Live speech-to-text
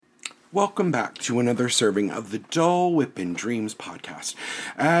Welcome back to another serving of the Dole Whip and Dreams podcast.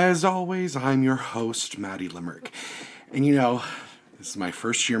 As always, I'm your host, Maddie Limerick. And this is my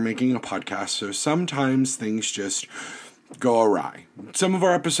first year making a podcast, so sometimes things just go awry. Some of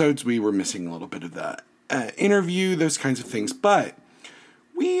our episodes, we were missing a little bit of the interview, those kinds of things, but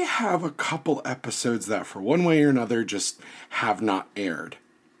we have a couple episodes that, for one way or another, just have not aired.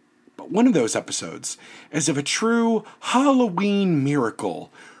 But one of those episodes, as if a true Halloween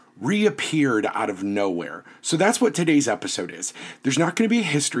miracle, reappeared out of nowhere. So that's what today's episode is. There's not going to be a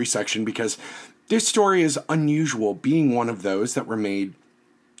history section because this story is unusual, being one of those that were made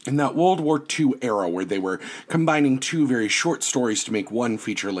in that World War II era where they were combining two very short stories to make one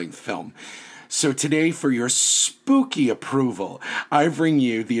feature-length film. So today, for your spooky approval, I bring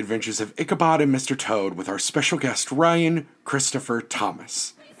you the adventures of Ichabod and Mr. Toad with our special guest, Ryan Christopher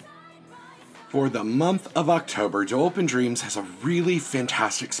Thomas. For the month of October, Dole Whip and Dreams has a really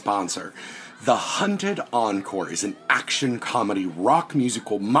fantastic sponsor. The Hunted Encore is an action comedy rock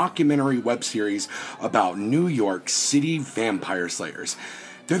musical mockumentary web series about New York City vampire slayers.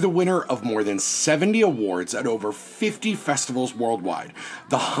 They're the winner of more than 70 awards at over 50 festivals worldwide.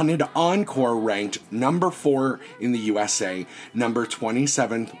 The Hunted Encore ranked number 4 in the USA, number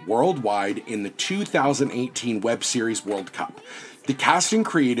 27th worldwide in the 2018 Web Series World Cup. The cast and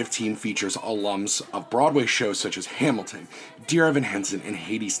creative team features alums of Broadway shows such as Hamilton, Dear Evan Hansen, and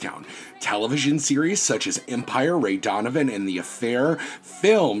Hadestown, television series such as Empire, Ray Donovan, and The Affair,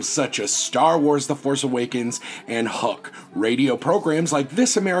 films such as Star Wars The Force Awakens and Hook, radio programs like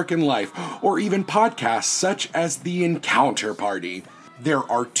This American Life, or even podcasts such as The Encounter Party. There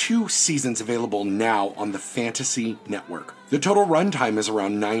are 2 seasons available now on the Fantasy Network. The total runtime is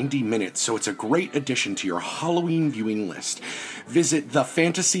around 90 minutes, so it's a great addition to your Halloween viewing list. Visit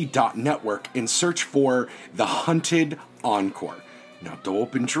thefantasy.network and search for The Hunted Encore. Now, Dole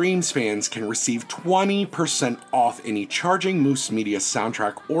Whip and Dreams fans can receive 20% off any Charging Moose Media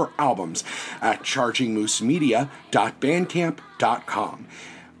soundtrack or albums at chargingmoosemedia.bandcamp.com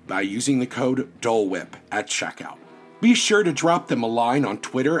by using the code DOLEWHIP at checkout. Be sure to drop them a line on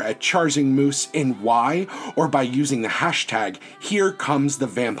Twitter at ChargingMooseNY or by using the hashtag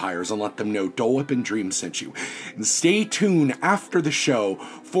HereComesTheVampires and let them know Dole Whip and Dreams sent you. And stay tuned after the show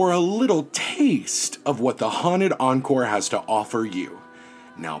for a little taste of what the Haunted Encore has to offer you.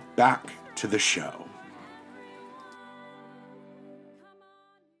 Now back to the show.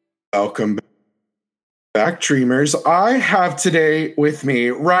 Welcome back, Dreamers. I have today with me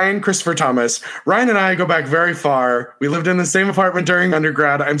Ryan Christopher Thomas. Ryan and I go back very far. We lived in the same apartment during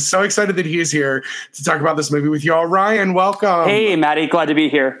undergrad. I'm so excited that he is here to talk about this movie with you all. Ryan, welcome. Hey, Maddie. Glad to be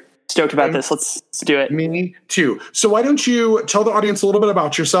here. Stoked about this. Let's do it. Me too. So why don't you tell the audience a little bit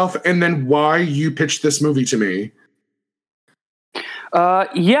about yourself and then why you pitched this movie to me?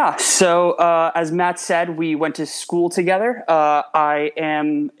 So as Matt said, we went to school together. I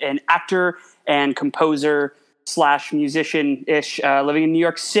am an actor and composer / musician-ish, living in New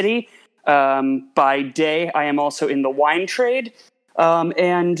York City. By day, I am also in the wine trade.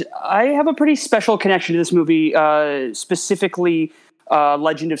 And I have a pretty special connection to this movie, specifically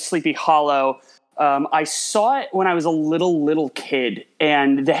Legend of Sleepy Hollow. I saw it when I was a little kid,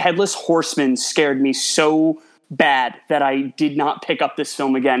 and The Headless Horseman scared me so bad that I did not pick up this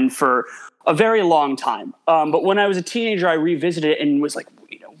film again for a very long time. But when I was a teenager, I revisited it and was like,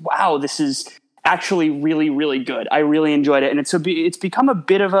 wow, this is actually really, really good. I really enjoyed it. And it's become a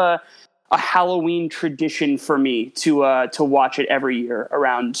bit of a Halloween tradition for me to watch it every year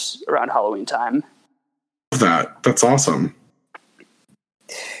around Halloween time. That's awesome.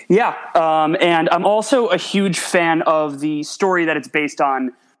 Yeah. And I'm also a huge fan of the story that it's based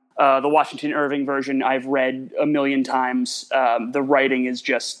on, the Washington Irving version. I've read a million times. The writing is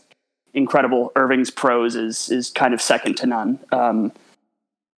just incredible. Irving's prose is kind of second to none.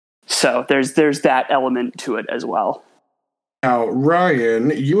 So there's that element to it as well. Now,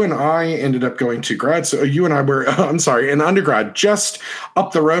 Ryan, you and I ended up going to grad. So you and I were, in undergrad, just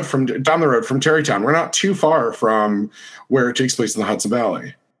down the road from Tarrytown. We're not too far from where it takes place in the Hudson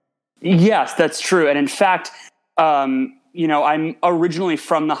Valley. Yes, that's true. And in fact, I'm originally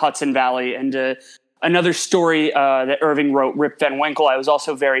from the Hudson Valley, and another story that Irving wrote, Rip Van Winkle, I was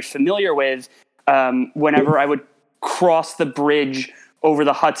also very familiar with. Whenever I would cross the bridge over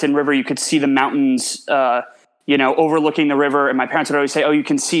the Hudson River, you could see the mountains, overlooking the river. And my parents would always say, oh, you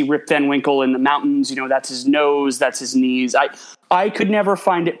can see Rip Van Winkle in the mountains. That's his nose, that's his knees. I could never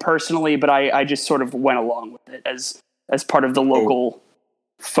find it personally, but I just sort of went along with it as part of the local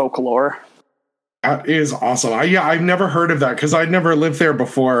folklore. That is awesome. I've never heard of that because I'd never lived there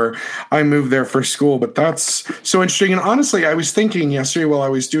before I moved there for school, but that's so interesting. And honestly, I was thinking yesterday while I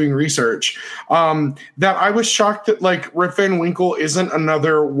was doing research that I was shocked that like Rip Van Winkle isn't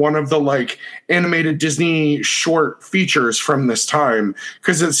another one of the like animated Disney short features from this time,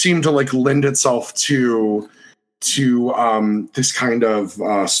 because it seemed to like lend itself to this kind of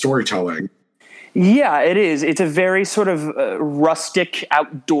storytelling. Yeah, it is. It's a very sort of rustic,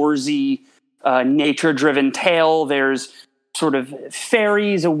 outdoorsy, nature-driven tale. There's sort of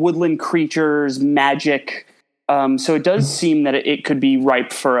fairies, woodland creatures, magic. So it does seem that it could be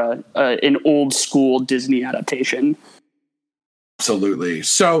ripe for an old school Disney adaptation. Absolutely.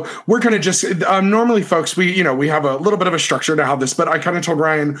 So we're going to just normally, folks, we have a little bit of a structure to how this, but I kind of told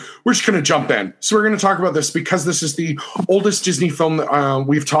Ryan we're just going to jump in. So we're going to talk about this because this is the oldest Disney film that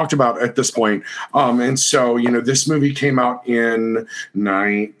we've talked about at this point. And so, this movie came out in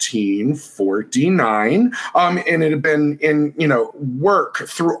 1949, and it had been in, work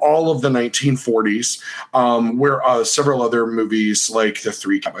through all of the 1940s, where several other movies like The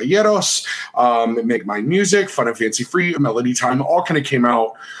Three Caballeros, Make Mine Music, Fun and Fancy Free, Melody Time, all kind of came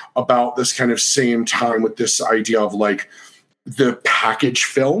out about this kind of same time with this idea of like the package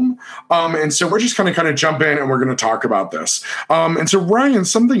film. And so we're just going to kind of jump in and we're going to talk about this. And so Ryan,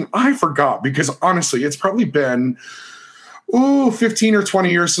 something I forgot, because honestly, it's probably been 15 or 20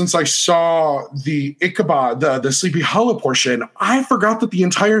 years since I saw the Ichabod, the Sleepy Hollow portion. I forgot that the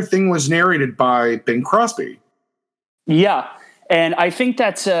entire thing was narrated by Bing Crosby. Yeah. And I think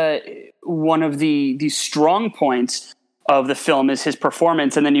that's one of the strong points of the film is his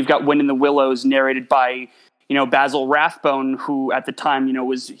performance. And then you've got Wind in the Willows narrated by, Basil Rathbone, who at the time,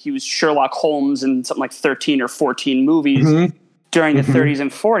 was Sherlock Holmes in something like 13 or 14 movies during the 30s and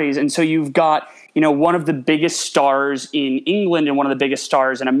 40s. And so you've got, one of the biggest stars in England and one of the biggest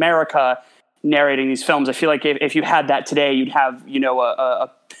stars in America narrating these films. I feel like if you had that today, you'd have, a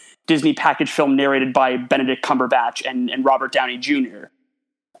Disney package film narrated by Benedict Cumberbatch and Robert Downey Jr.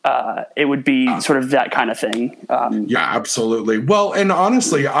 It would be sort of that kind of thing. Yeah, absolutely. Well, and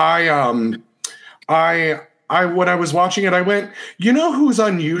honestly, when I was watching it, I went, who's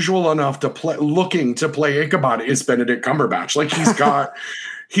unusual enough looking to play Ichabod is Benedict Cumberbatch. Like he's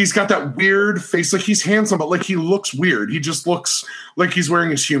got that weird face. Like he's handsome, but like he looks weird. He just looks like he's wearing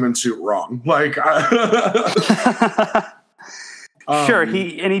his human suit wrong. Like, sure.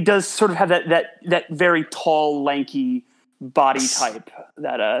 He does sort of have that very tall, lanky body type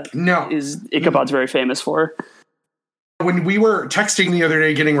that is Ichabod's very famous for. When we were texting the other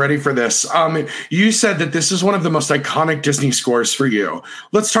day getting ready for this, you said that this is one of the most iconic Disney scores for you.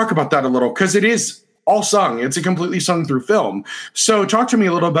 Let's talk about that a little, because it is all sung. It's a completely sung through film. So talk to me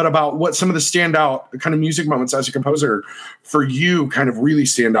a little bit about what some of the standout kind of music moments as a composer for you kind of really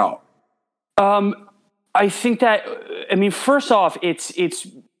stand out. I think that, first off, it's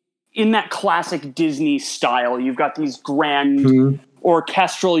in that classic Disney style. You've got these grand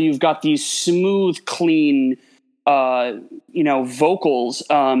orchestral, you've got these smooth, clean, vocals,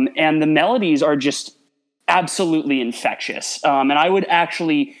 and the melodies are just absolutely infectious. And I would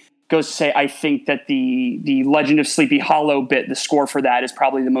actually go to say, I think that the Legend of Sleepy Hollow bit, the score for that is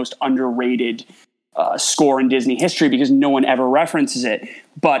probably the most underrated score in Disney history, because no one ever references it.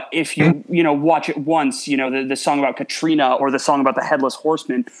 But if you watch it once, the song about Katrina or the song about the Headless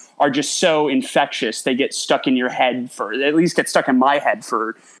Horseman are just so infectious. They get stuck in your head at least get stuck in my head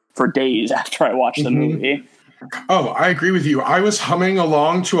for days after I watch the movie. Oh, I agree with you. I was humming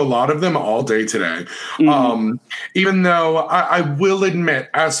along to a lot of them all day today. Even though I will admit,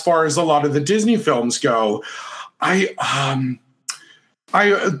 as far as a lot of the Disney films go, the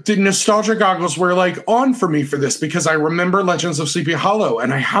nostalgia goggles were like on for me for this, because I remember Legends of Sleepy Hollow,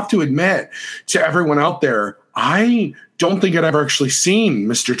 and I have to admit to everyone out there, I don't think I'd ever actually seen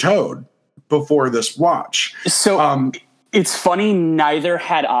Mr. Toad before this watch. So it's funny, neither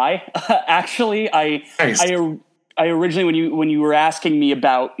had I. Actually, nice. I originally, when you were asking me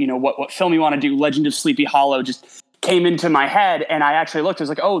about what film you want to do, Legend of Sleepy Hollow just came into my head, and I actually looked. I was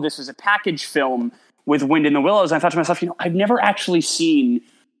like, oh, this is a package film with Wind in the Willows. And I thought to myself, I've never actually seen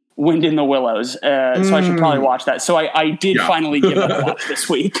Wind in the Willows, so I should probably watch that. So I did finally give it a watch this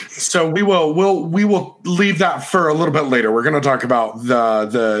week. So we will leave that for a little bit later. We're going to talk about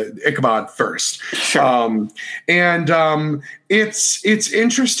the Ichabod first. Sure. It's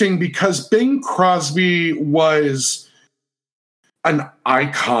interesting because Bing Crosby was an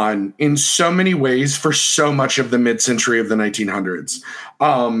icon in so many ways for so much of the mid-century of the 1900s.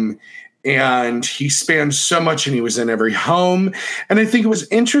 And he spanned so much, and he was in every home. And I think it was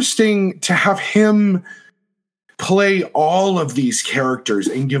interesting to have him play all of these characters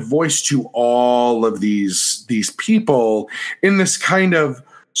and give voice to all of these people in this kind of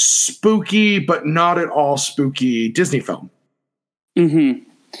spooky but not at all spooky Disney film. Mm-hmm.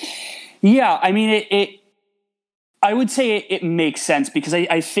 Yeah, I mean, I would say it makes sense because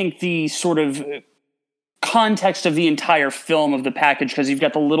I think the sort of context of the entire film of the package, because you've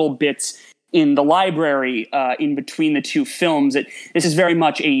got the little bits in the library in between the two films, this is very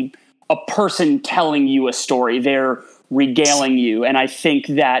much a person telling you a story. They're regaling you. And I think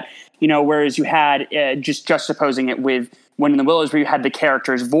that, whereas you had just juxtaposing it with Wind in the Willows, where you had the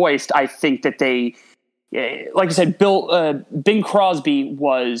characters voiced, I think that they, like I said, Bing Crosby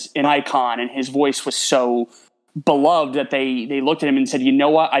was an icon, and his voice was so beloved that they looked at him and said, you know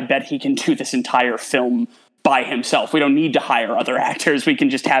what, I bet he can do this entire film by himself. We don't need to hire other actors. We can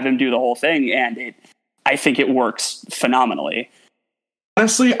just have him do the whole thing. And I think it works phenomenally.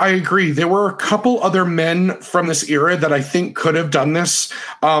 Honestly, I agree. There were a couple other men from this era that I think could have done this,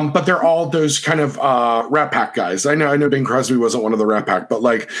 but they're all those kind of Rat Pack guys. I know Bing Crosby wasn't one of the Rat Pack, but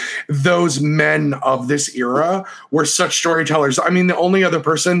like those men of this era were such storytellers. I mean, the only other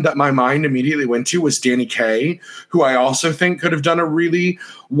person that my mind immediately went to was Danny Kaye, who I also think could have done a really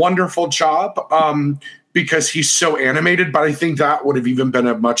wonderful job. Because he's so animated, but I think that would have even been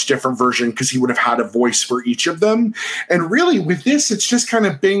a much different version because he would have had a voice for each of them. And really with this, it's just kind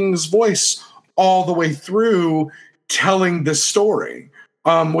of Bing's voice all the way through telling the story,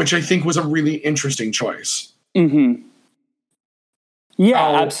 which I think was a really interesting choice. Mm-hmm.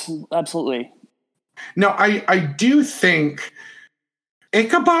 Yeah, absolutely. Now, I do think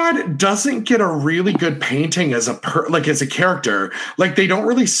Ichabod doesn't get a really good painting as a character. Like they don't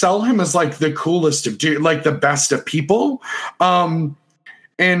really sell him as like the coolest of like the best of people. And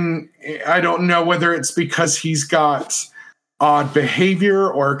I don't know whether it's because he's got odd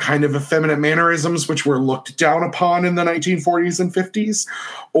behavior or kind of effeminate mannerisms, which were looked down upon in the 1940s and 50s,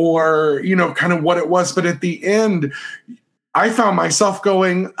 or, kind of what it was. But at the end, I found myself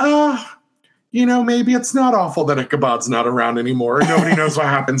going, maybe it's not awful that Ichabod's not around anymore. Nobody knows what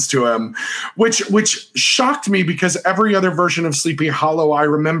happens to him, which shocked me because every other version of Sleepy Hollow I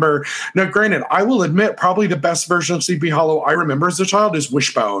remember. Now, granted, I will admit probably the best version of Sleepy Hollow I remember as a child is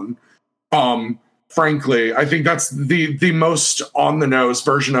Wishbone. Frankly, I think that's the most on the nose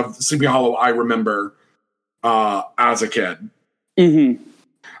version of Sleepy Hollow I remember as a kid. Mm-hmm.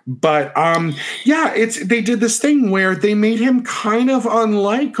 But they did this thing where they made him kind of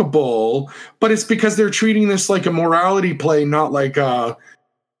unlikable, but it's because they're treating this like a morality play, not like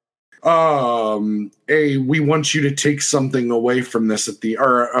we want you to take something away from this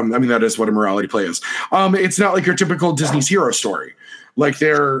that is what a morality play is. It's not like your typical Disney's hero story. Like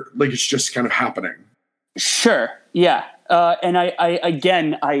it's just kind of happening. Sure. Yeah. And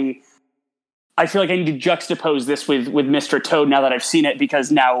I feel like I need to juxtapose this with Mr. Toad now that I've seen it,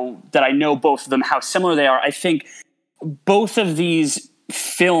 because now that I know both of them, how similar they are, I think both of these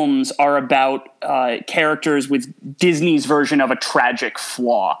films are about characters with Disney's version of a tragic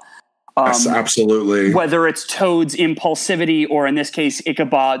flaw. Yes, absolutely. Whether it's Toad's impulsivity or, in this case,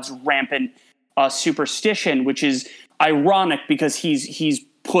 Ichabod's rampant superstition, which is ironic because he's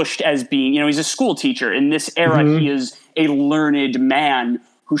pushed as being, he's a school teacher. In this era, mm-hmm. He is a learned man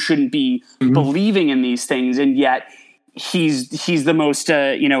who shouldn't be mm-hmm. believing in these things, and yet he's the most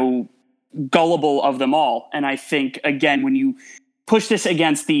gullible of them all. And I think, again, when you push this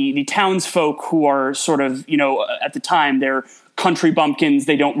against the townsfolk who are sort of, at the time, they're country bumpkins,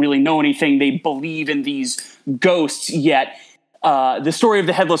 they don't really know anything, they believe in these ghosts, yet the story of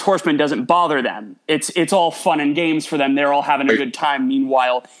the Headless Horseman doesn't bother them. It's all fun and games for them. They're all having a good time.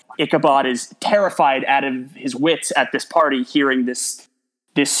 Meanwhile, Ichabod is terrified out of his wits at this party, hearing this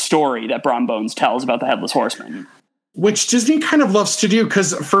story that Brom Bones tells about the Headless Horseman. Which Disney kind of loves to do,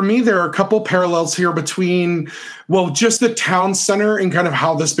 because for me, there are a couple parallels here between, just the town center and kind of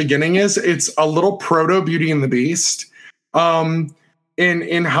how this beginning is. It's a little proto Beauty and the Beast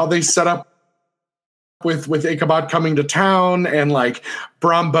in how they set up with Ichabod coming to town, and like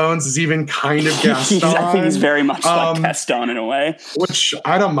Brom Bones is even kind of Gaston. I think he's very much like Gaston in a way. Which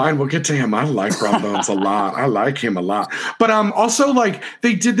I don't mind. We'll get to him. I like Brom Bones a lot. I like him a lot. But also, like,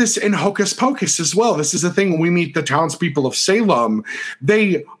 they did this in Hocus Pocus as well. This is the thing. When we meet the townspeople of Salem,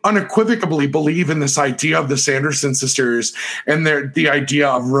 they unequivocally believe in this idea of the Sanderson sisters and the idea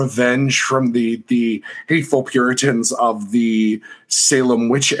of revenge from the hateful Puritans of the Salem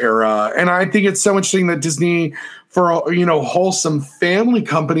witch era. And I think it's so interesting that Disney, for wholesome family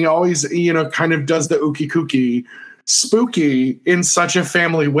company, always kind of does the ookie kooky spooky in such a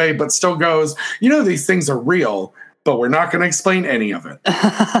family way, but still goes, these things are real, but we're not going to explain any of it.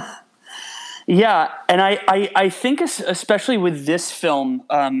 Yeah, and I think especially with this film,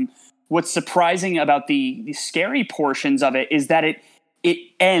 what's surprising about the scary portions of it is that it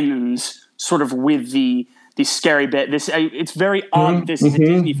ends sort of with the scary bit. It's very odd that this is a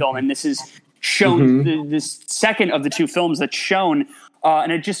Disney film, and this is shown this second of the two films that's shown,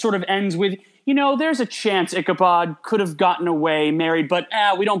 and it just sort of ends with, there's a chance Ichabod could have gotten away married, but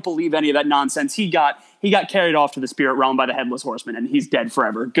we don't believe any of that nonsense. He got carried off to the spirit realm by the Headless Horseman, and he's dead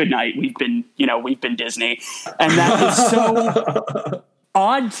forever. Good night. We've been Disney. And that is so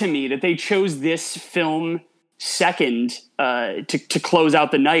odd to me that they chose this film second to close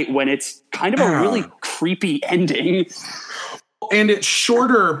out the night when it's kind of a really creepy ending. And it's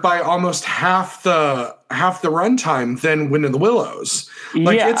shorter by almost half the runtime than Wind in the Willows.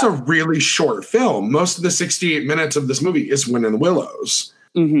 It's a really short film. Most of the 68 minutes of this movie is Wind in the Willows.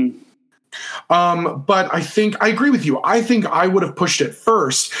 Mm-hmm. But I think I agree with you. I think I would have pushed it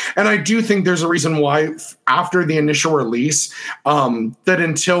first. And I do think there's a reason why after the initial release, that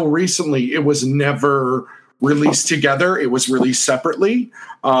until recently, it was never released together. It was released separately.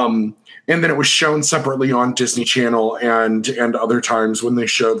 And then it was shown separately on Disney Channel and other times when they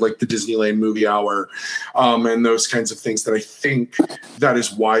showed like the Disneyland Movie Hour and those kinds of things, that I think that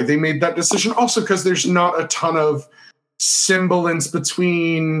is why they made that decision. Also, because there's not a ton of semblance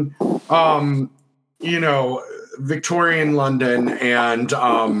between, Victorian London and,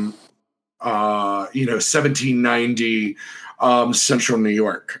 1790 central New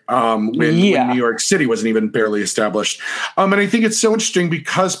York, when New York City wasn't even barely established. And I think it's so interesting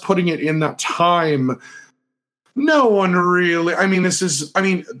because putting it in that time, no one really, I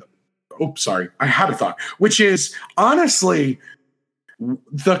had a thought, which is honestly,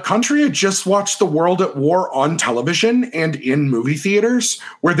 the country had just watched The World at War on television and in movie theaters,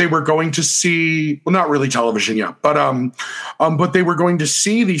 where they were going to see, well, not really television yet, but they were going to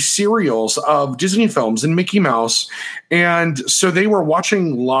see these serials of Disney films and Mickey Mouse. And so they were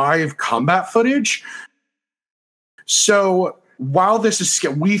watching live combat footage. So while this is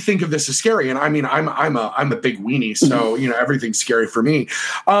we think of this as scary, and I'm a big weenie, so everything's scary for me.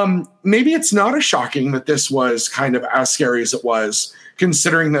 Maybe it's not as shocking that this was kind of as scary as it was,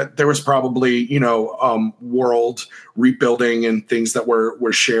 considering that there was probably world rebuilding and things that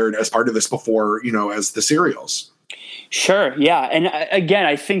were shared as part of this before, as the serials. Sure, yeah, and again,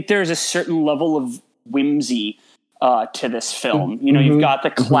 I think there's a certain level of whimsy to this film. You've got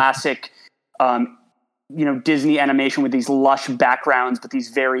the classic. Disney animation with these lush backgrounds, but these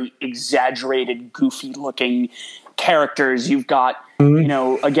very exaggerated, goofy-looking characters. You've got,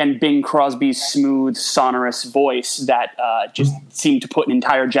 again, Bing Crosby's smooth, sonorous voice that just seemed to put an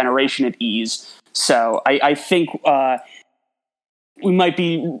entire generation at ease. So I think we might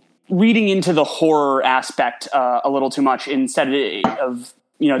be reading into the horror aspect a little too much instead of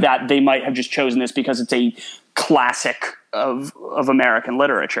that they might have just chosen this because it's a classic of American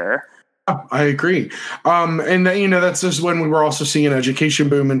literature. I agree. And that's just when we were also seeing an education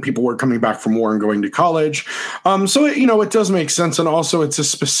boom and people were coming back from war and going to college. So, it does make sense. And also it's a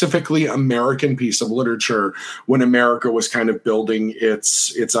specifically American piece of literature when America was kind of building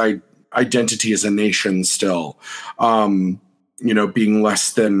its identity as a nation still, being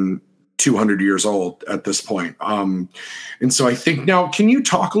less than 200 years old at this point. And so I think now, can you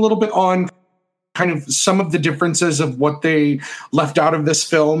talk a little bit on kind of some of the differences of what they left out of this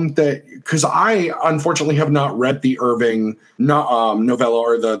film, because I unfortunately have not read the Irving novella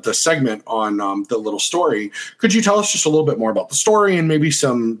or the segment on the little story. Could you tell us just a little bit more about the story and maybe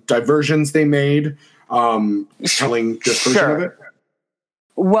some diversions they made telling this version of it?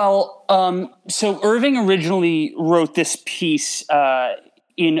 Well, so Irving originally wrote this piece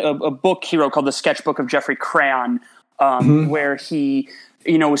in a book he wrote called The Sketchbook of Geoffrey Crayon, where he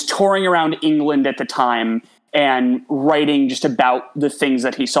was touring around England at the time and writing just about the things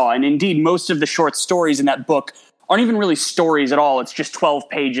that he saw. And indeed, most of the short stories in that book aren't even really stories at all. It's just 12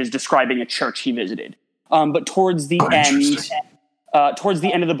 pages describing a church he visited. But towards the end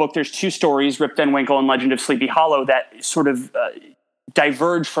of the book, there's two stories, Rip Van Winkle and Legend of Sleepy Hollow, that sort of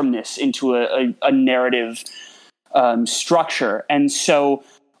diverge from this into a narrative structure. And so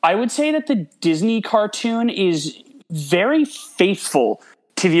I would say that the Disney cartoon is very faithful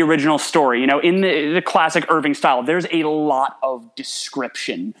to the original story. In the classic Irving style, there's a lot of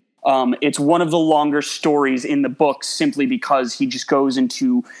description. It's one of the longer stories in the book simply because he just goes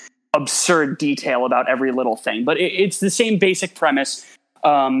into absurd detail about every little thing. But it's the same basic premise.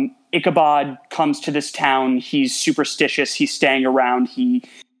 Ichabod comes to this town. He's superstitious. He's staying around. He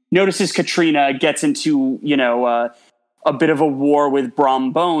notices Katrina, gets into, a bit of a war with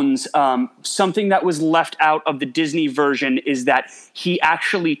Brom Bones. Something that was left out of the Disney version is that he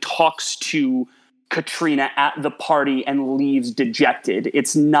actually talks to Katrina at the party and leaves dejected.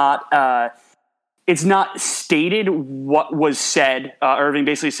 It's not stated what was said. Irving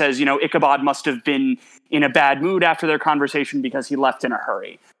basically says, Ichabod must have been in a bad mood after their conversation because he left in a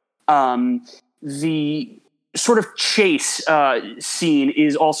hurry. The sort of chase scene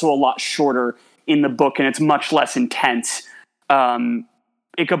is also a lot shorter in the book, and it's much less intense.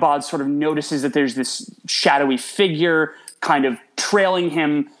 Ichabod sort of notices that there's this shadowy figure kind of trailing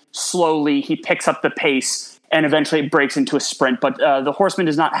him slowly. He picks up the pace, and eventually it breaks into a sprint. But the horseman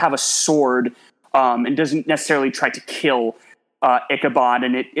does not have a sword and doesn't necessarily try to kill Ichabod.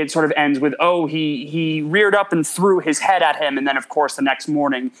 And it sort of ends with, he reared up and threw his head at him. And then, of course, the next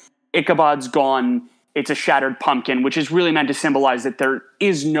morning, Ichabod's gone. It's a shattered pumpkin, which is really meant to symbolize that there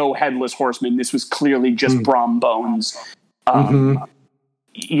is no headless horseman. This was clearly just Brom Bones, pulling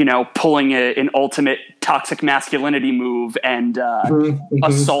an ultimate toxic masculinity move and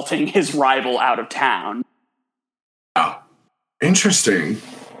assaulting his rival out of town. Oh, interesting.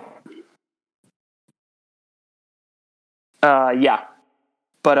 Yeah.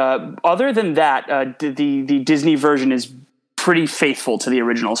 But other than that, the Disney version is pretty faithful to the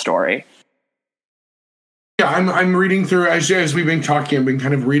original story. Yeah, I'm reading through, as we've been talking, I've been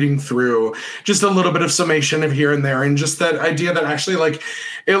kind of reading through just a little bit of summation of here and there, and just that idea that actually, like,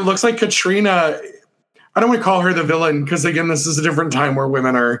 it looks like Katrina, I don't want to call her the villain, because again, this is a different time where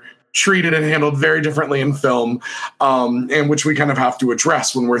women are treated and handled very differently in film, and which we kind of have to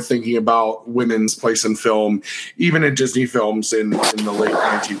address when we're thinking about women's place in film, even in Disney films in the late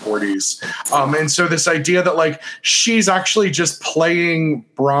 1940s. And so this idea that, like, she's actually just playing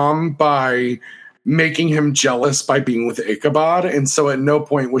Brom by making him jealous by being with Ichabod, and so at no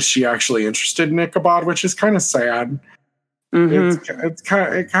point was she actually interested in Ichabod, which is kind of sad. It's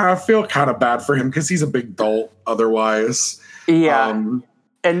kind of, I feel kind of bad for him because he's a big dolt otherwise. Yeah,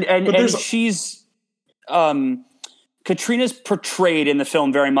 and she's Katrina's portrayed in the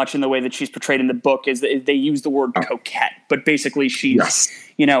film very much in the way that she's portrayed in the book. Is that they use the word coquette, but basically she's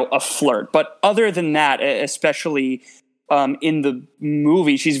a flirt. But other than that, especially in the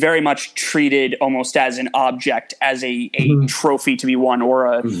movie, she's very much treated almost as an object, as a trophy to be won,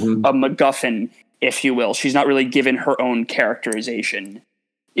 or a MacGuffin, if you will. She's not really given her own characterization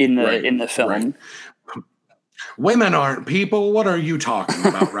in the film. Right. Women aren't people. What are you talking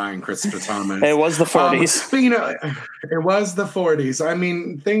about, Ryan Christopher Thomas? It was the 40s. But, it was the 40s. I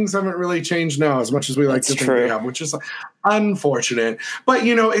mean, things haven't really changed now as much as we like to think they have, which is unfortunate. But,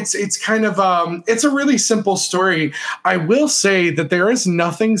 it's kind of, it's a really simple story. I will say that there is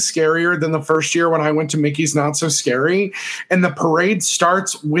nothing scarier than the first year when I went to Mickey's Not So Scary, and the parade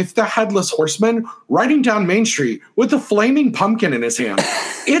starts with the Headless Horseman riding down Main Street with a flaming pumpkin in his hand.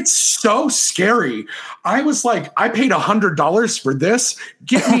 It's so scary. I was like, I paid $100 for this.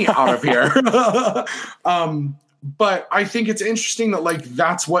 Get me out of here. But I think it's interesting that, like,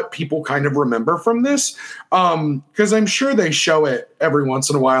 that's what people kind of remember from this. Because I'm sure they show it every once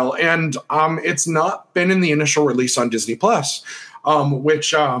in a while. And it's not been in the initial release on Disney Plus,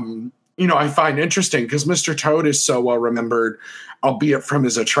 which, I find interesting because Mr. Toad is so well remembered, albeit from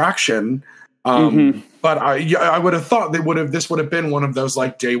his attraction. But I would have thought this would have been one of those,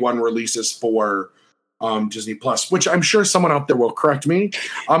 like, day one releases for Disney Plus, which I'm sure someone out there will correct me.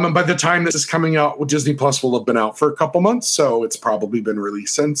 And by the time this is coming out, Disney Plus will have been out for a couple months, so it's probably been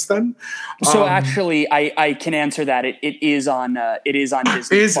released since then. So actually, I can answer that. It is on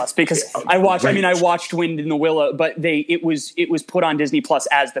Disney Plus, because I watched Wind in the Willow, but it was put on Disney Plus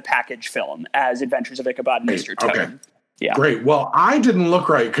as the package film, as Adventures of Ichabod and Mr. Toad. Okay. Yeah. Great. Well, I didn't look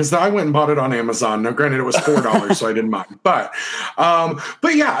right because I went and bought it on Amazon. Now, granted, it was $4, so I didn't mind. But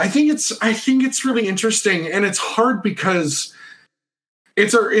yeah, I think it's really interesting, and it's hard because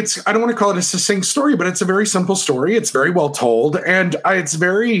it's I don't want to call it a succinct story, but it's a very simple story. It's very well told, and it's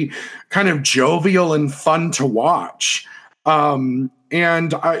very kind of jovial and fun to watch. And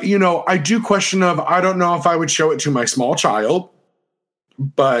I do question I don't know if I would show it to my small child,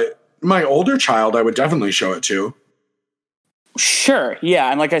 but my older child, I would definitely show it to. Sure, yeah,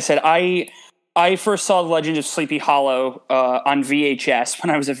 and like I said, I first saw The Legend of Sleepy Hollow on VHS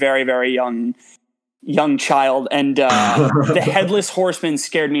when I was a very, very young child, and the Headless Horseman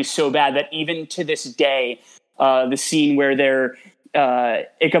scared me so bad that even to this day, the scene where they're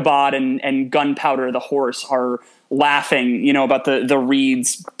Ichabod and Gunpowder the horse are laughing, about the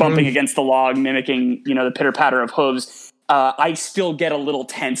reeds bumping against the log, mimicking the pitter patter of hooves. I still get a little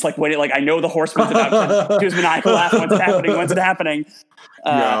tense, like when I know the horseman's about to do his maniacal laugh. When's it happening?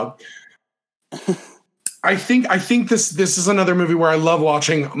 Yeah. I think this is another movie where I love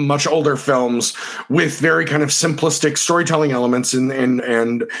watching much older films with very kind of simplistic storytelling elements and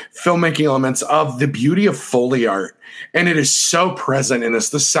filmmaking elements of the beauty of Foley art. And it is so present in this.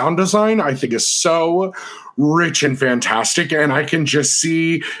 The sound design, I think, is so rich and fantastic. And I can just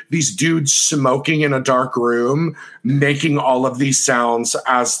see these dudes smoking in a dark room, making all of these sounds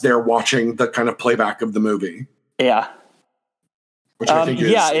as they're watching the kind of playback of the movie. Yeah. Which I think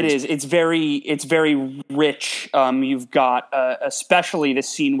it is. It's very rich. You've got especially the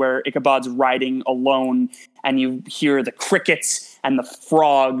scene where Ichabod's riding alone, and you hear the crickets and the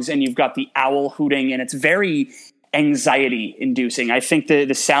frogs, and you've got the owl hooting, and it's very anxiety-inducing. I think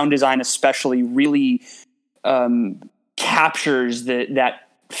the sound design especially really captures that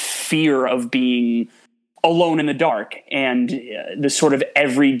fear of being alone in the dark and the sort of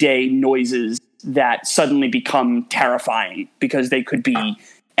everyday noises that suddenly become terrifying because they could be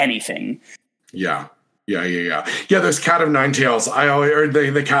anything. Yeah. Those Cat of Nine Tails. Or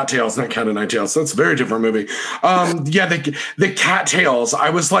the Cat Tails, not Cat of Nine Tails. That's a very different movie. The Cat Tails.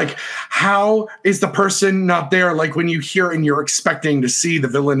 I was like, how is the person not there? Like when you hear and you're expecting to see the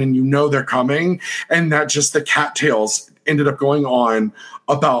villain and you know they're coming, and that just the Cat Tails ended up going on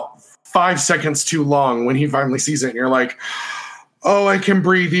about 5 seconds too long when he finally sees it, and you're like, oh, I can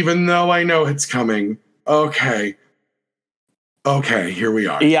breathe even though I know it's coming. Okay, here we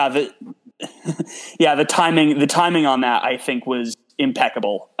are. Yeah, the timing on that I think was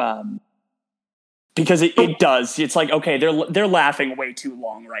impeccable. Because it does. It's like, okay, they're laughing way too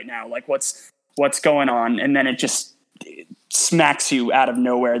long right now. Like what's going on? And then it smacks you out of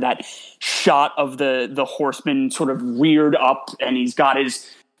nowhere. That shot of the horseman sort of reared up, and he's got his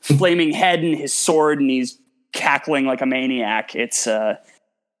flaming head and his sword, and he's cackling like a maniac. It's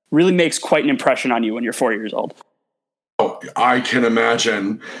really makes quite an impression on you when you're 4 years old. Oh, I can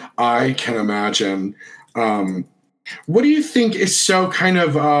imagine. What do you think is so kind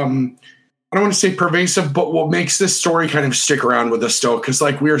of I don't want to say pervasive, but what makes this story kind of stick around with us still? Because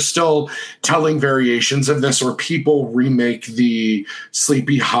like we are still telling variations of this, or people remake the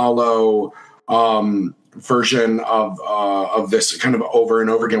Sleepy Hollow version of this kind of over and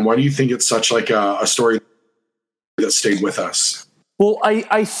over again. Why do you think it's such like a story that stayed with us? Well,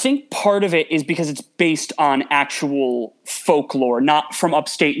 I think part of it is because it's based on actual folklore, not from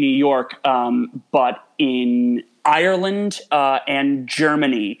upstate New York, but in Ireland and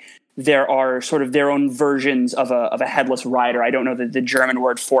Germany. There are sort of their own versions of a headless rider. I don't know the German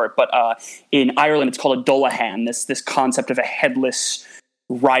word for it, but in Ireland it's called a Dullahan. This concept of a headless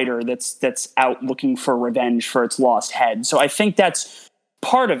rider that's out looking for revenge for its lost head. So I think that's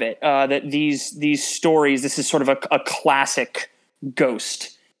part of it. That these stories, this is sort of a classic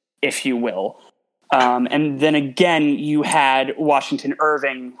ghost, if you will. And then again, you had Washington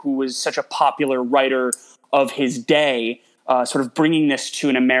Irving, who was such a popular writer of his day, sort of bringing this to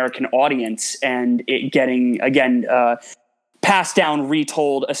an American audience, and it getting, again, passed down,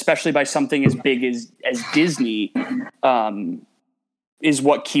 retold, especially by something as big as Disney, is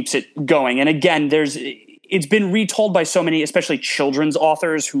what keeps it going. And again, it's been retold by so many, especially children's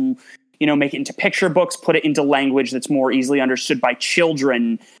authors who, make it into picture books, put it into language that's more easily understood by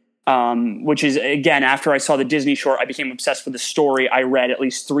children, which is, again, after I saw the Disney short, I became obsessed with the story. I read at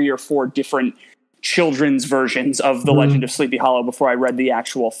least 3 or 4 different children's versions of The Legend of Sleepy Hollow before I read the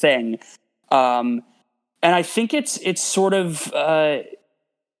actual thing. And I think it's sort of,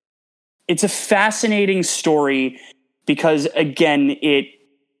 it's a fascinating story because, again, it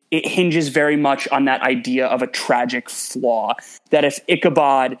hinges very much on that idea of a tragic flaw, that if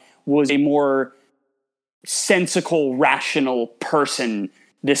Ichabod was a more sensical, rational person,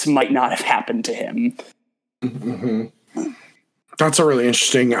 this might not have happened to him. Mm-hmm. That's a really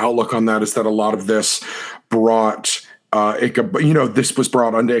interesting outlook on that, is that a lot of this brought Ichabod, this was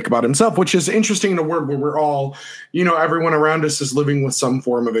brought onto Ichabod himself, which is interesting in a world where we're all, everyone around us is living with some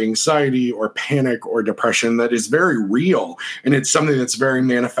form of anxiety or panic or depression that is very real. And it's something that's very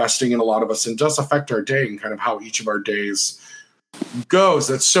manifesting in a lot of us and does affect our day and kind of how each of our days goes.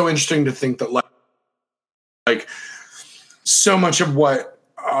 That's so interesting to think that like so much of what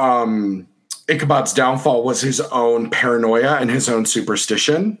Ichabod's downfall was his own paranoia and his own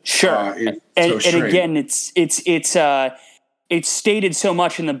superstition. Sure. And again, it's stated so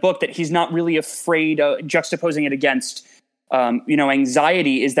much in the book that he's not really afraid of, juxtaposing it against,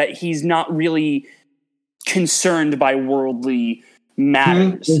 anxiety, is that he's not really concerned by worldly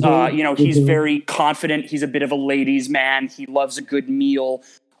matters. He's very confident. He's a bit of a ladies' man. He loves a good meal.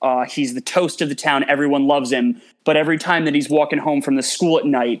 He's the toast of the town. Everyone loves him. But every time that he's walking home from the school at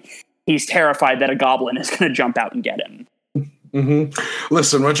night, he's terrified that a goblin is going to jump out and get him.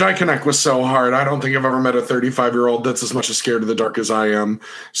 Listen, which I connect with so hard. I don't think I've ever met a 35-year-old that's as much as scared of the dark as I am.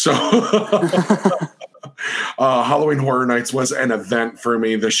 So Halloween Horror Nights was an event for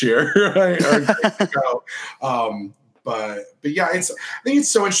me this year. But yeah, I think it's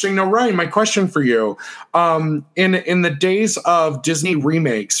so interesting. Now, Ryan, my question for you, in the days of Disney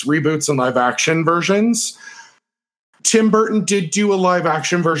remakes, reboots, and live action versions, Tim Burton did do a live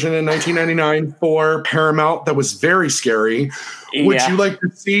action version in 1999 for Paramount that was very scary. Yeah. Would you like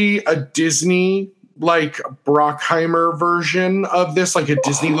to see a Disney like Brockheimer version of this, like a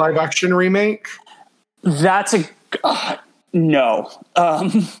Disney live action remake? That's a no.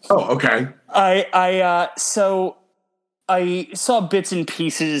 Okay. So I saw bits and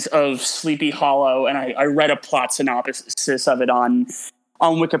pieces of Sleepy Hollow, and I read a plot synopsis of it on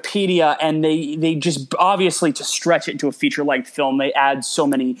Wikipedia, and they just obviously, to stretch it into a feature-length film, they add so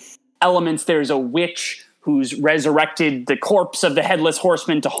many elements. There's a witch who's resurrected the corpse of the Headless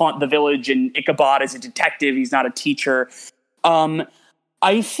Horseman to haunt the village, and Ichabod is a detective. He's not a teacher.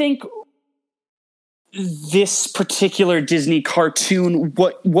 I think this particular Disney cartoon,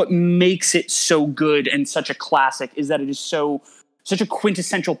 what makes it so good and such a classic is that it is such a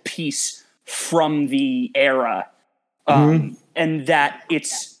quintessential piece from the era. And that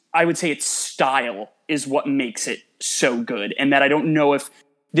I would say its style is what makes it so good. And that I don't know if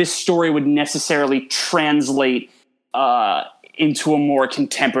this story would necessarily translate into a more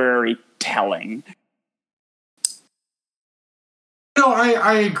contemporary telling. No,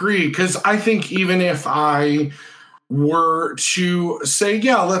 I agree, because I think even if I were to say,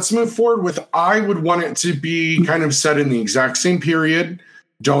 yeah, let's move forward with, I would want it to be kind of set in the exact same period.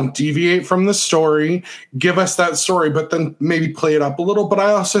 Don't deviate from the story. Give us that story, but then maybe play it up a little. But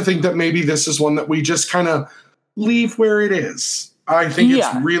I also think that maybe this is one that we just kind of leave where it is. I think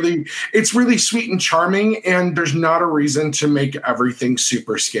it's really sweet and charming, and there's not a reason to make everything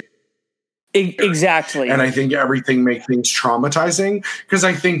super scary. Exactly. And I think everything makes things traumatizing, because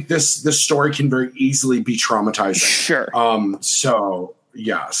I think this story can very easily be traumatizing. Sure. So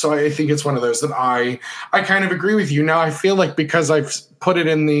I think it's one of those that I kind of agree with you. Now I feel like because I've put it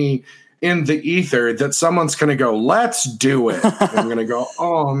in the ether that someone's going to go, let's do it. And I'm going to go,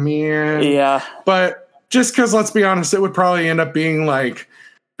 oh man. Yeah. But just because, let's be honest, it would probably end up being like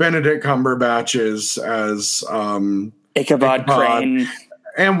Benedict Cumberbatch as Ichabod Crane.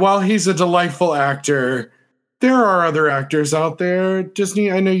 And while he's a delightful actor, there are other actors out there. Disney,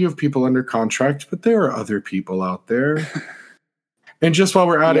 I know you have people under contract, but there are other people out there. And just while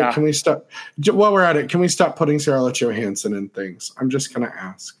we're at it, can we stop? While we're at it, can we stop putting Scarlett Johansson in things? I'm just going to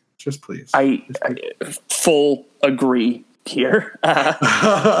ask. Just please. I full agree here.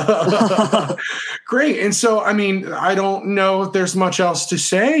 Great. And so, I mean, I don't know if there's much else to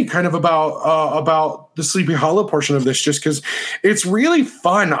say kind of about the Sleepy Hollow portion of this, just because it's really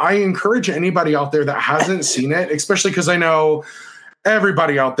fun. I encourage anybody out there that hasn't seen it, especially because I know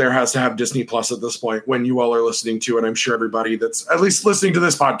everybody out there has to have Disney Plus at this point when you all are listening to it. I'm sure everybody that's at least listening to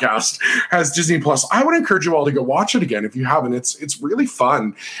this podcast has Disney Plus. I would encourage you all to go watch it again if you haven't. It's really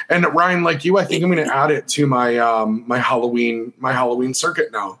fun. And Ryan, like you, I think I'm going to add it to my my Halloween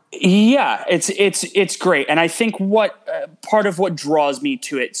circuit now. Yeah, it's great. And I think what part of what draws me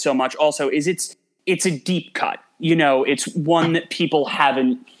to it so much also is it's a deep cut. You know, it's one that people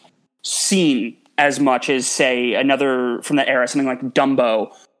haven't seen as much as, say, another from the era, something like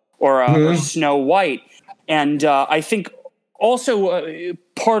Dumbo or Snow White. And I think also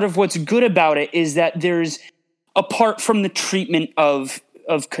part of what's good about it is that there's, apart from the treatment of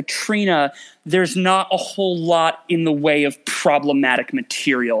Katrina, there's not a whole lot in the way of problematic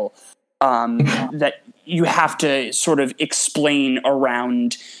material that you have to sort of explain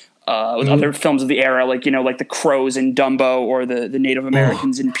around with other films of the era, like, you know, like the Crows in Dumbo or the Native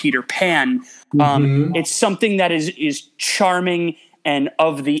Americans in Peter Pan. It's something that is charming and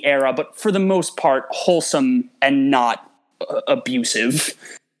of the era, but for the most part, wholesome and not abusive.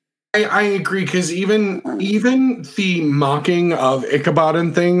 I agree, because even the mocking of Ichabod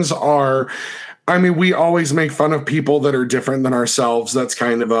and things are, I mean, we always make fun of people that are different than ourselves. That's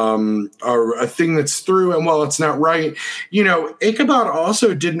kind of a thing that's through, and while it's not right, you know, Ichabod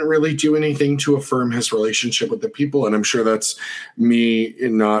also didn't really do anything to affirm his relationship with the people, and I'm sure that's me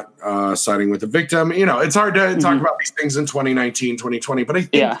in not siding with the victim. You know, it's hard to talk about these things in 2019, 2020, but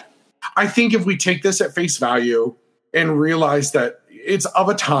I think if we take this at face value and realize that it's of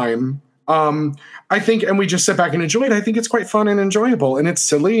a time, I think, and we just sit back and enjoy it, I think it's quite fun and enjoyable, and it's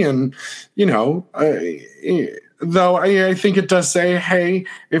silly, and, you know, though I think it does say, hey,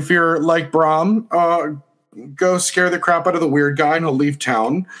 if you're like Brom, go scare the crap out of the weird guy and he'll leave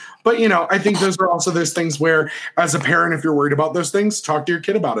town. But, you know, I think those are also those things where, as a parent, if you're worried about those things, talk to your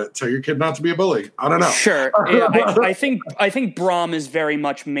kid about it. Tell your kid not to be a bully. I don't know. Sure. Yeah, I think Brom is very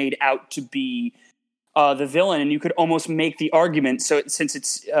much made out to be the villain, and you could almost make the argument. So since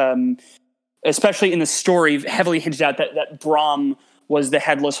it's especially in the story, heavily hinted out that Brom was the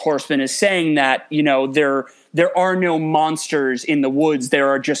headless horseman, is saying that, you know, there are no monsters in the woods. There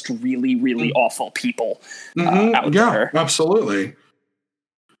are just really, really awful people out there. Yeah, absolutely.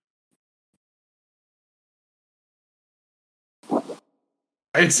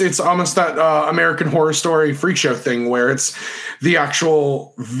 It's almost that American Horror Story freak show thing where it's the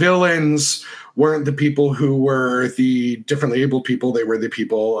actual villains weren't the people who were the differently abled people. They were the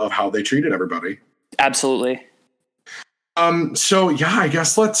people of how they treated everybody. Absolutely. So yeah, I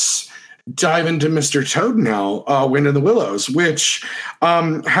guess let's dive into Mr. Toad now, Wind in the Willows, which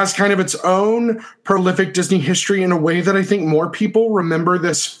has kind of its own prolific Disney history in a way that I think more people remember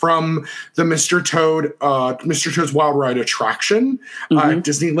this from the Mr. Toad's Wild Ride attraction at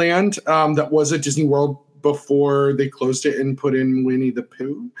Disneyland that was at Disney World before they closed it and put in Winnie the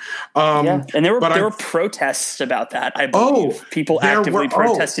Pooh. And there were protests about that, I believe. People actively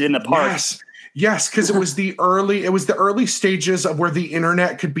protested in the park. Yes, because it was the early stages of where the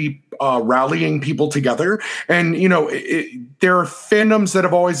internet could be rallying people together. And, you know, there are fandoms that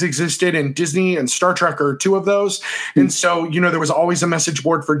have always existed, and Disney and Star Trek are two of those. And so, you know, there was always a message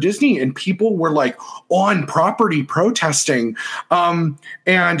board for Disney, and people were like on property protesting. And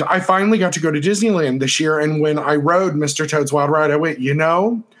I finally got to go to Disneyland this year. And when I rode Mr. Toad's Wild Ride, I went, you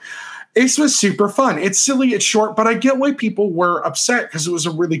know, this was super fun. It's silly, it's short, but I get why people were upset because it was a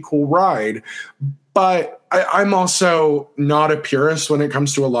really cool ride. But I'm also not a purist when it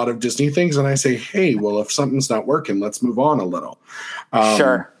comes to a lot of Disney things. And I say, hey, well, if something's not working, let's move on a little.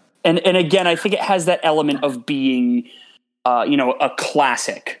 Sure. And again, I think it has that element of being, you know, a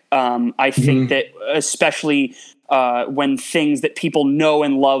classic. I think that especially when things that people know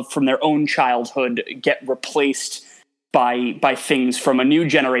and love from their own childhood get replaced by things from a new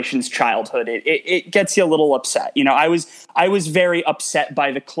generation's childhood, it gets you a little upset. You know, I was very upset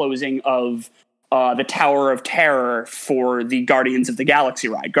by the closing of the Tower of Terror for the Guardians of the Galaxy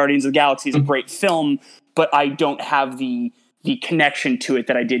ride. Guardians of the Galaxy is a great film, but I don't have the connection to it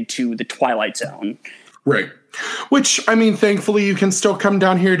that I did to the Twilight Zone. Right. Which, I mean, thankfully you can still come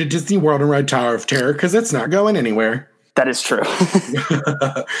down here to Disney World and ride Tower of Terror because it's not going anywhere. That is true.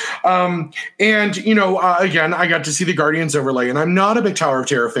 And, you know, again, I got to see the Guardians overlay, and I'm not a big Tower of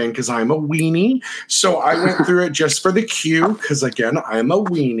Terror fan because I'm a weenie. So I went through it just for the queue because, again, I'm a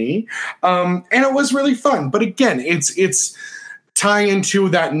weenie. And it was really fun. But again, it's tie into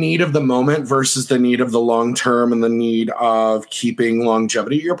that need of the moment versus the need of the long term and the need of keeping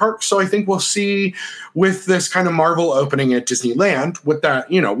longevity at your park. So I think we'll see with this kind of Marvel opening at Disneyland what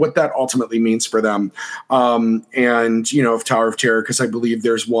that ultimately means for them. And, you know, of Tower of Terror, because I believe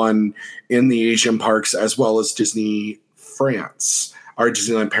there's one in the Asian parks as well as Disney France or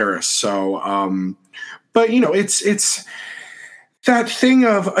Disneyland Paris. So, but, you know, it's that thing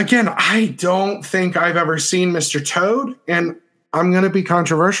of, again, I don't think I've ever seen Mr. Toad, and I'm going to be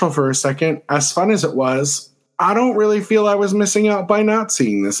controversial for a second. As fun as it was, I don't really feel I was missing out by not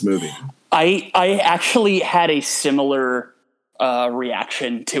seeing this movie. I actually had a similar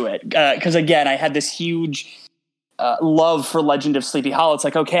reaction to it. Because, again, I had this huge love for Legend of Sleepy Hollow. It's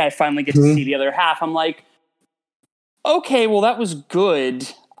like, okay, I finally get to see the other half. I'm like, okay, well, that was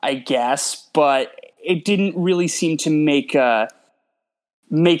good, I guess. But it didn't really seem to make an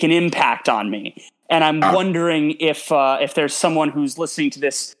impact on me. And I'm wondering if there's someone who's listening to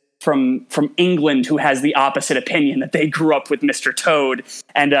this from England who has the opposite opinion, that they grew up with Mr. Toad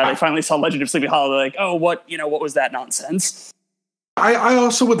and they finally saw Legend of Sleepy Hollow. They're like, oh, what was that nonsense? I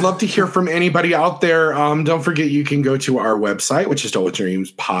also would love to hear from anybody out there. Don't forget, you can go to our website, which is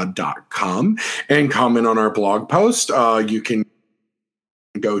dolitdreamspod.com, and comment on our blog post. You can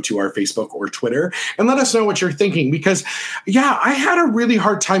go to our Facebook or Twitter and let us know what you're thinking, because I had a really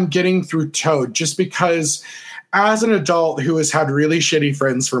hard time getting through Toad just because as an adult who has had really shitty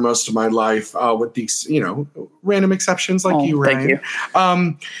friends for most of my life, with these, you know, random exceptions like you, Ryan,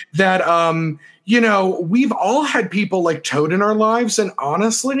 you know, we've all had people like Toad in our lives. And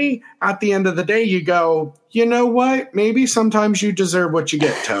honestly, at the end of the day, you go, you know what? Maybe sometimes you deserve what you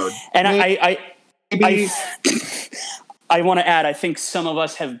get, Toad. And I want to add, I think some of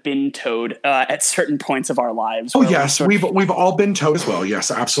us have been Toad at certain points of our lives. Oh, yes. We've all been Toad as well.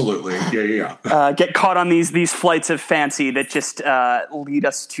 Yes, absolutely. Yeah. Get caught on these flights of fancy that just lead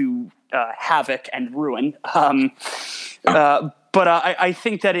us to havoc and ruin. But I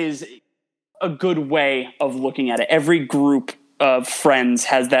think that is a good way of looking at it. Every group of friends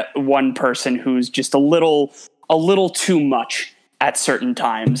has that one person who's just a little too much at certain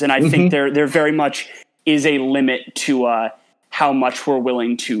times. And I think there very much is a limit to how much we're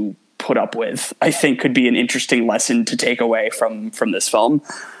willing to put up with. I think could be an interesting lesson to take away from this film.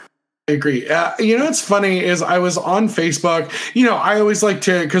 I agree. What's funny is I was on Facebook. I always like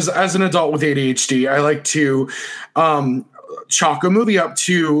to, because as an adult with ADHD, I like to chalk a movie up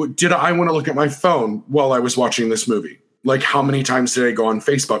to, did I want to look at my phone while I was watching this movie? Like, how many times did I go on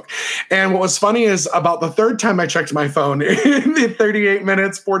Facebook? And what was funny is about the third time I checked my phone in the 38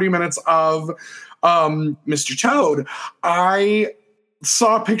 minutes, 40 minutes of Mr. Toad, I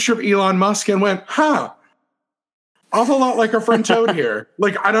saw a picture of Elon Musk and went, awful lot like our friend Toad here.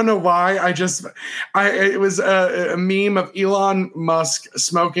 Like, I don't know why. It was a meme of Elon Musk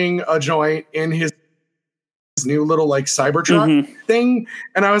smoking a joint in his new little like Cybertruck thing.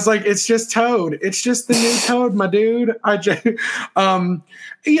 And I was like, it's just Toad. It's just the new Toad, my dude. And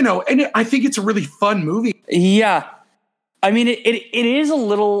I think it's a really fun movie. Yeah. I mean, it is a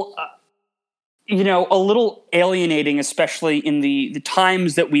little, a little alienating, especially in the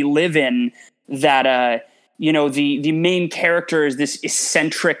times that we live in, that, the main character is this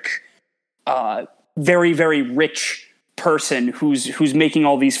eccentric, very, very rich person who's making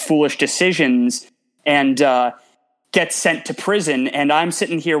all these foolish decisions and gets sent to prison. And I'm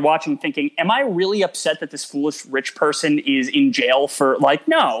sitting here watching thinking, am I really upset that this foolish rich person is in jail for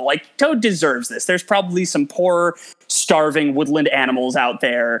no, Toad deserves this. There's probably some poor, starving woodland animals out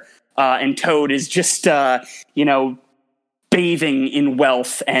there. And Toad is just, bathing in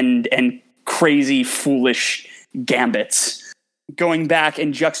wealth and crazy, foolish gambits. Going back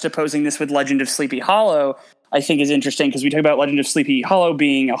and juxtaposing this with Legend of Sleepy Hollow, I think is interesting because we talk about Legend of Sleepy Hollow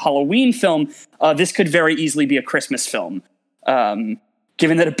being a Halloween film. This could very easily be a Christmas film,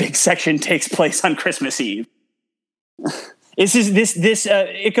 given that a big section takes place on Christmas Eve. This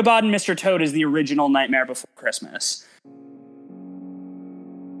Ichabod and Mr. Toad is the original Nightmare Before Christmas.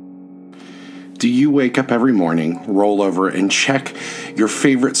 Do you wake up every morning, roll over, and check your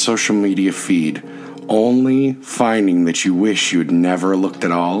favorite social media feed, only finding that you wish you had never looked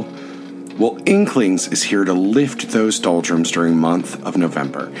at all? Well, Inklings is here to lift those doldrums during the month of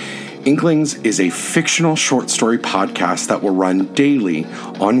November. Inklings is a fictional short story podcast that will run daily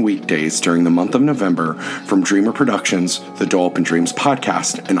on weekdays during the month of November from Dreamer Productions, the Dole Up in Dreams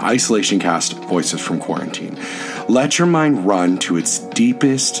podcast, and Isolation Cast, Voices from Quarantine. Let your mind run to its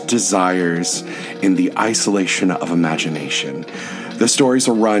deepest desires in the isolation of imagination. The stories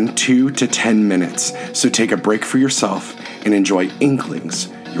will run 2 to 10 minutes, so take a break for yourself and enjoy Inklings,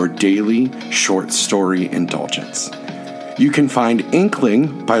 your daily short story indulgence. You can find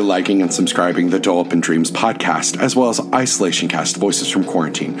Inkling by liking and subscribing the Dole Up in Dreams podcast, as well as Isolation Cast, Voices from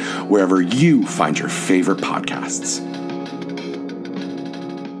Quarantine, wherever you find your favorite podcasts.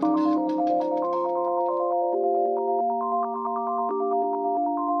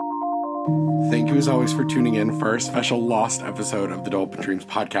 Thank you, as always, for tuning in for our special lost episode of the Dole Up in Dreams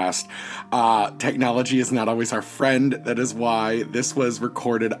podcast. Technology is not always our friend. That is why this was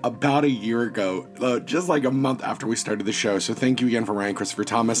recorded about a year ago, just like a month after we started the show. So thank you again for Ryan Christopher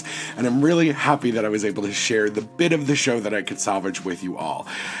Thomas. And I'm really happy that I was able to share the bit of the show that I could salvage with you all.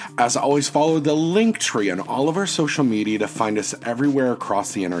 As always, follow the link tree on all of our social media to find us everywhere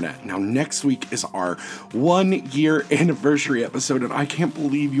across the internet. Now, next week is our 1-year anniversary episode, and I can't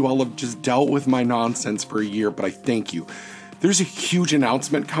believe you all have just dealt with my nonsense for a year, but I thank you. There's a huge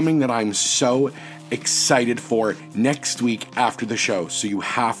announcement coming that I'm so excited for next week after the show, so you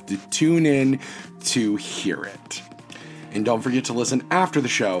have to tune in to hear it. And don't forget to listen after the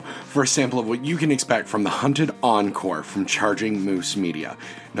show for a sample of what you can expect from the Hunted Encore from Charging Moose Media.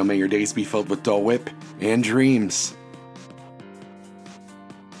 Now may your days be filled with Dole Whip and dreams.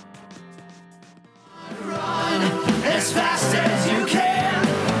 Run as fast as you can.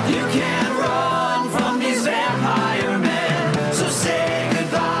 You can't run from these vampire men. So say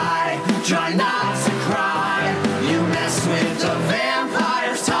goodbye. Try not to cry. You mess with the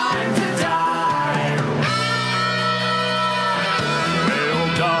vampires. Time to die. Well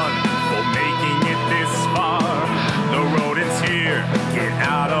done for making it this far. The road is here. Get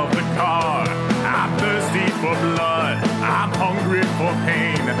out of the car. I'm thirsty for blood. I'm hungry for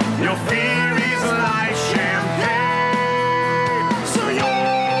pain. Your fear is like champagne. So you're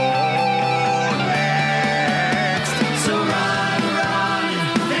next. So run, run,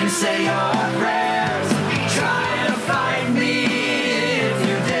 and say your prayers. Try to fight me if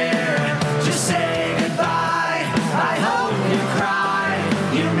you dare. Just say goodbye. I hope you cry.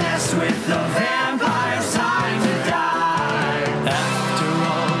 You mess with the vampires. Time to die. After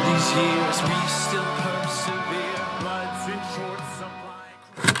all these years, we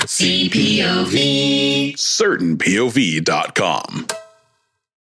CPOV. CertainPOV.com.